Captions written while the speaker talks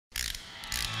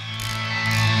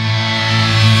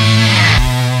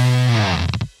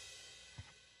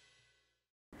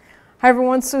Hi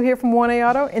everyone, Sue here from 1A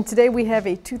Auto, and today we have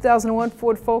a 2001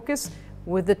 Ford Focus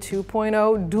with the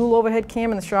 2.0 dual overhead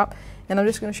cam in the shop, and I'm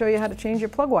just going to show you how to change your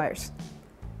plug wires.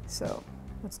 So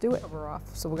let's do it. Cover off.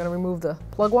 So we're going to remove the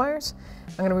plug wires.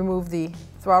 I'm going to remove the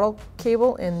throttle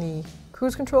cable and the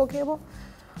cruise control cable.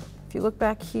 If you look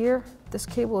back here, this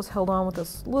cable is held on with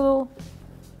this little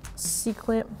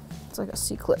C-clamp. It's like a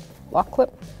C-clip, lock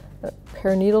clip. A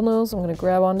pair of needle nose. I'm going to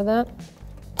grab onto that.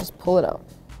 Just pull it out.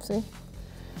 See?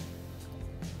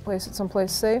 Place it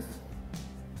someplace safe.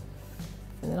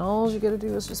 And then all you got to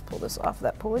do is just pull this off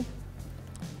that pulley.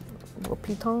 A little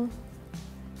piton.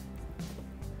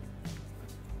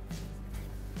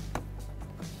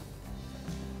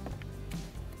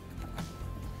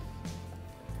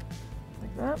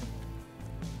 Like that.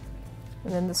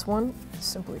 And then this one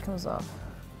simply comes off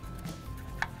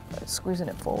by squeezing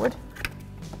it forward.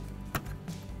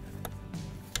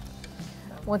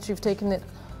 Once you've taken it,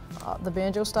 the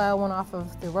banjo style one off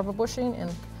of the rubber bushing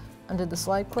and undid the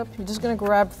slide clip, you're just going to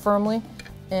grab firmly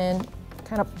and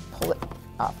kind of pull it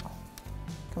up.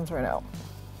 Comes right out.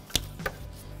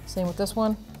 Same with this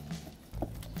one.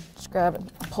 Just grab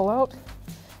and pull out.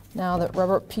 Now that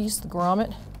rubber piece, the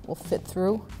grommet, will fit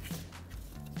through.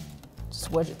 Just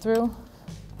wedge it through.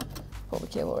 Pull the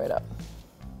cable right up.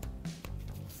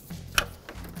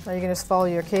 Now you can just follow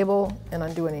your cable and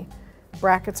undo any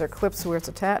brackets or clips where it's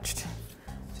attached.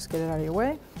 Just get it out of your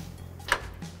way.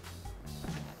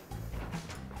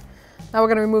 Now we're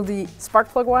going to remove the spark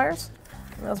plug wires.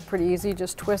 And that's pretty easy,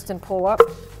 just twist and pull up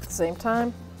at the same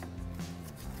time.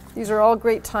 These are all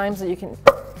great times that you can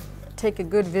take a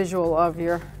good visual of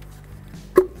your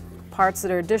parts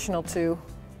that are additional to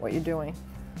what you're doing.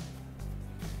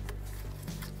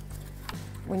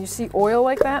 When you see oil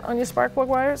like that on your spark plug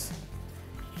wires,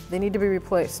 they need to be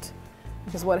replaced.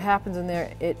 Because what happens in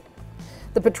there,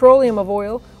 the petroleum of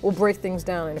oil will break things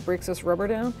down, and it breaks this rubber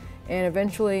down, and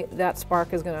eventually that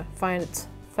spark is going to find its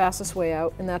fastest way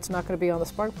out, and that's not going to be on the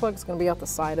spark plug, it's going to be out the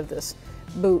side of this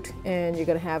boot, and you're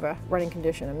going to have a running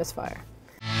condition, a misfire.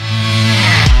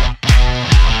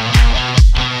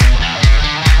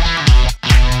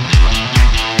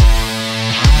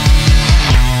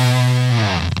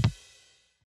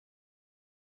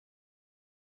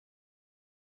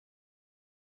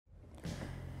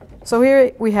 So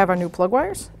here we have our new plug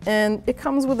wires, and it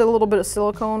comes with a little bit of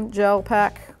silicone gel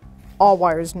pack. All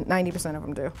wires, 90% of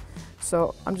them do.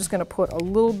 So I'm just going to put a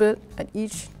little bit at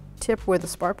each tip where the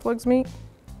spark plugs meet.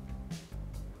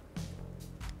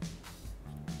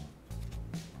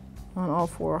 On all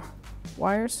 4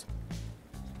 wires.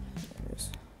 There it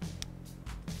is.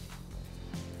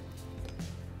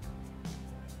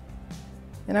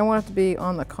 And I want it to be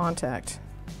on the contact.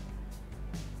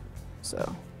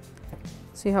 So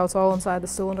see how it's all inside the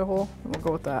cylinder hole? And we'll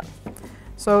go with that.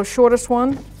 So shortest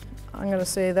one, I'm going to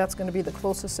say that's going to be the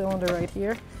closest cylinder right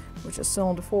here, which is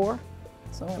cylinder 4.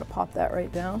 So I'm going to pop that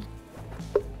right down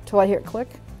until I hear it click.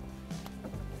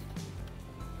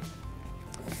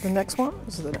 The next one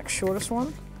is the next shortest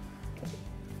one.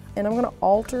 And I'm going to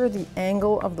alter the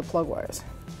angle of the plug wires.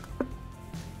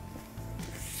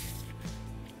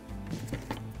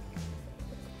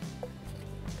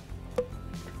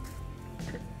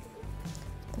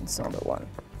 Cylinder 1.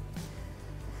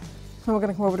 Then we're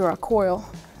going to come over to our coil,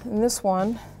 and this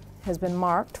one has been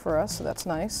marked for us, so that's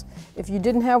nice. If you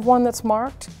didn't have one that's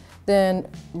marked, then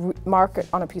mark it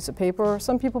on a piece of paper.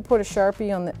 Some people put a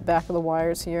Sharpie on the back of the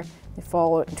wires here. They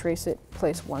follow it and trace it,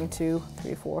 place 1, 2,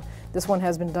 3, 4. This one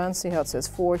has been done. See how it says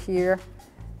 4 here,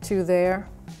 2 there.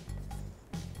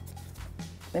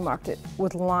 They marked it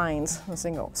with lines, a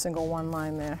single 1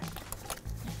 line there.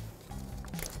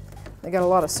 They got a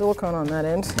lot of silicone on that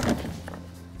end,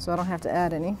 so I don't have to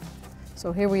add any.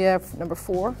 So here we have number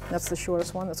 4. That's the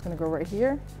shortest one. That's going to go right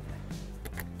here.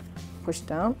 Push it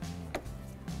down.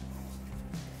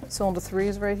 Cylinder 3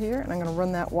 is right here, and I'm going to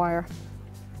run that wire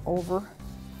over,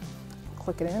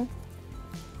 click it in.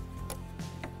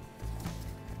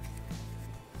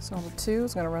 Cylinder 2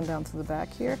 is going to run down to the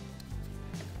back here.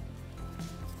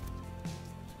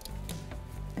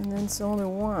 And then cylinder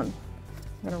 1,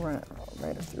 I'm going to run it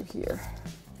right up through here.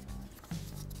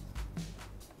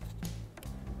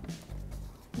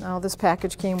 Now this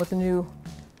package came with the new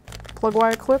plug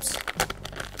wire clips.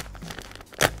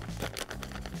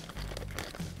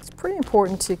 It's pretty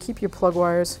important to keep your plug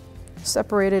wires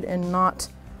separated and not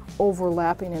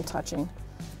overlapping and touching.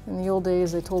 In the old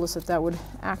days they told us that that would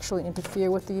actually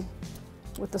interfere with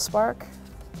the spark.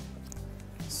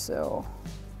 So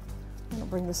I'm going to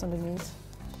bring this underneath,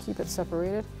 keep it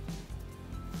separated.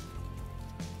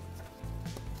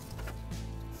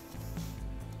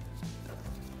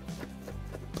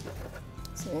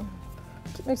 See?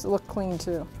 Makes it look clean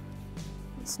too.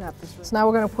 Let's snap this. So now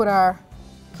we're going to put our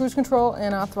cruise control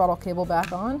and our throttle cable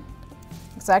back on.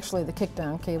 It's actually the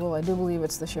kickdown cable. I do believe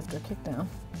it's the shifter kickdown.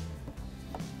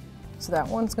 So that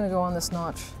one's going to go on this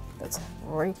notch that's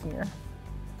right here.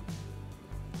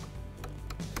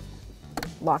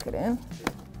 Lock it in.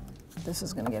 This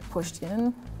is going to get pushed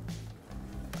in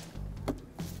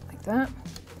like that.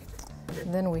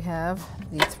 And then we have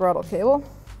the throttle cable.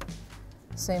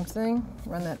 Same thing,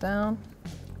 run that down.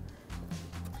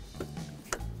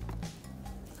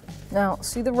 Now,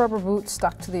 see the rubber boot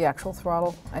stuck to the actual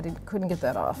throttle? I couldn't get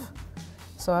that off.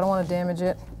 So I don't want to damage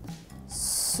it.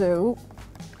 So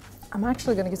I'm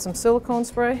actually going to get some silicone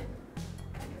spray.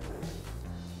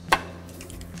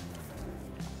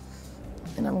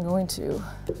 And I'm going to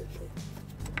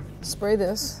spray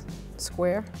this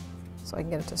square so I can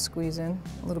get it to squeeze in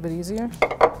a little bit easier.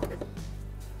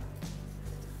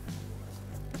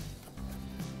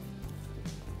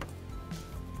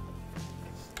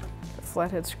 A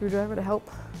flathead screwdriver to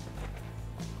help.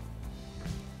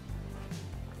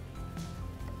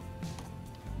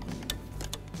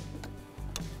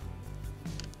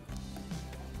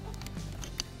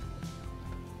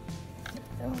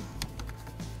 There we go.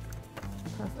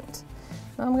 Perfect.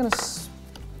 Now I'm going to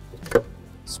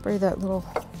spray that little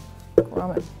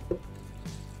grommet.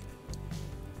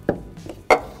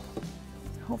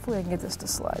 Hopefully I can get this to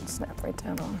slide, snap right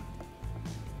down on.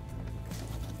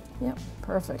 Yep,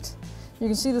 perfect. You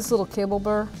can see this little cable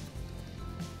burr.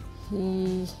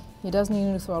 He does need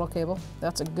a new throttle cable.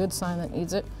 That's a good sign that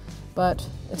needs it, but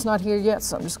it's not here yet,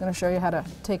 so I'm just going to show you how to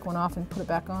take one off and put it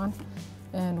back on,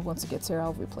 and once it gets here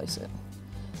I'll replace it.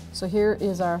 So here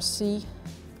is our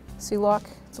C-lock.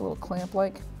 It's a little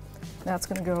clamp-like. That's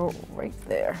going to go right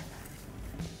there.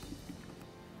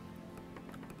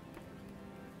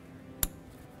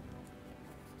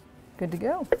 Good to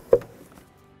go.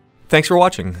 Thanks for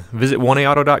watching. Visit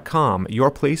 1AAuto.com,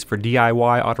 your place for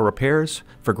DIY auto repairs,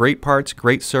 for great parts,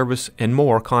 great service, and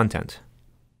more content.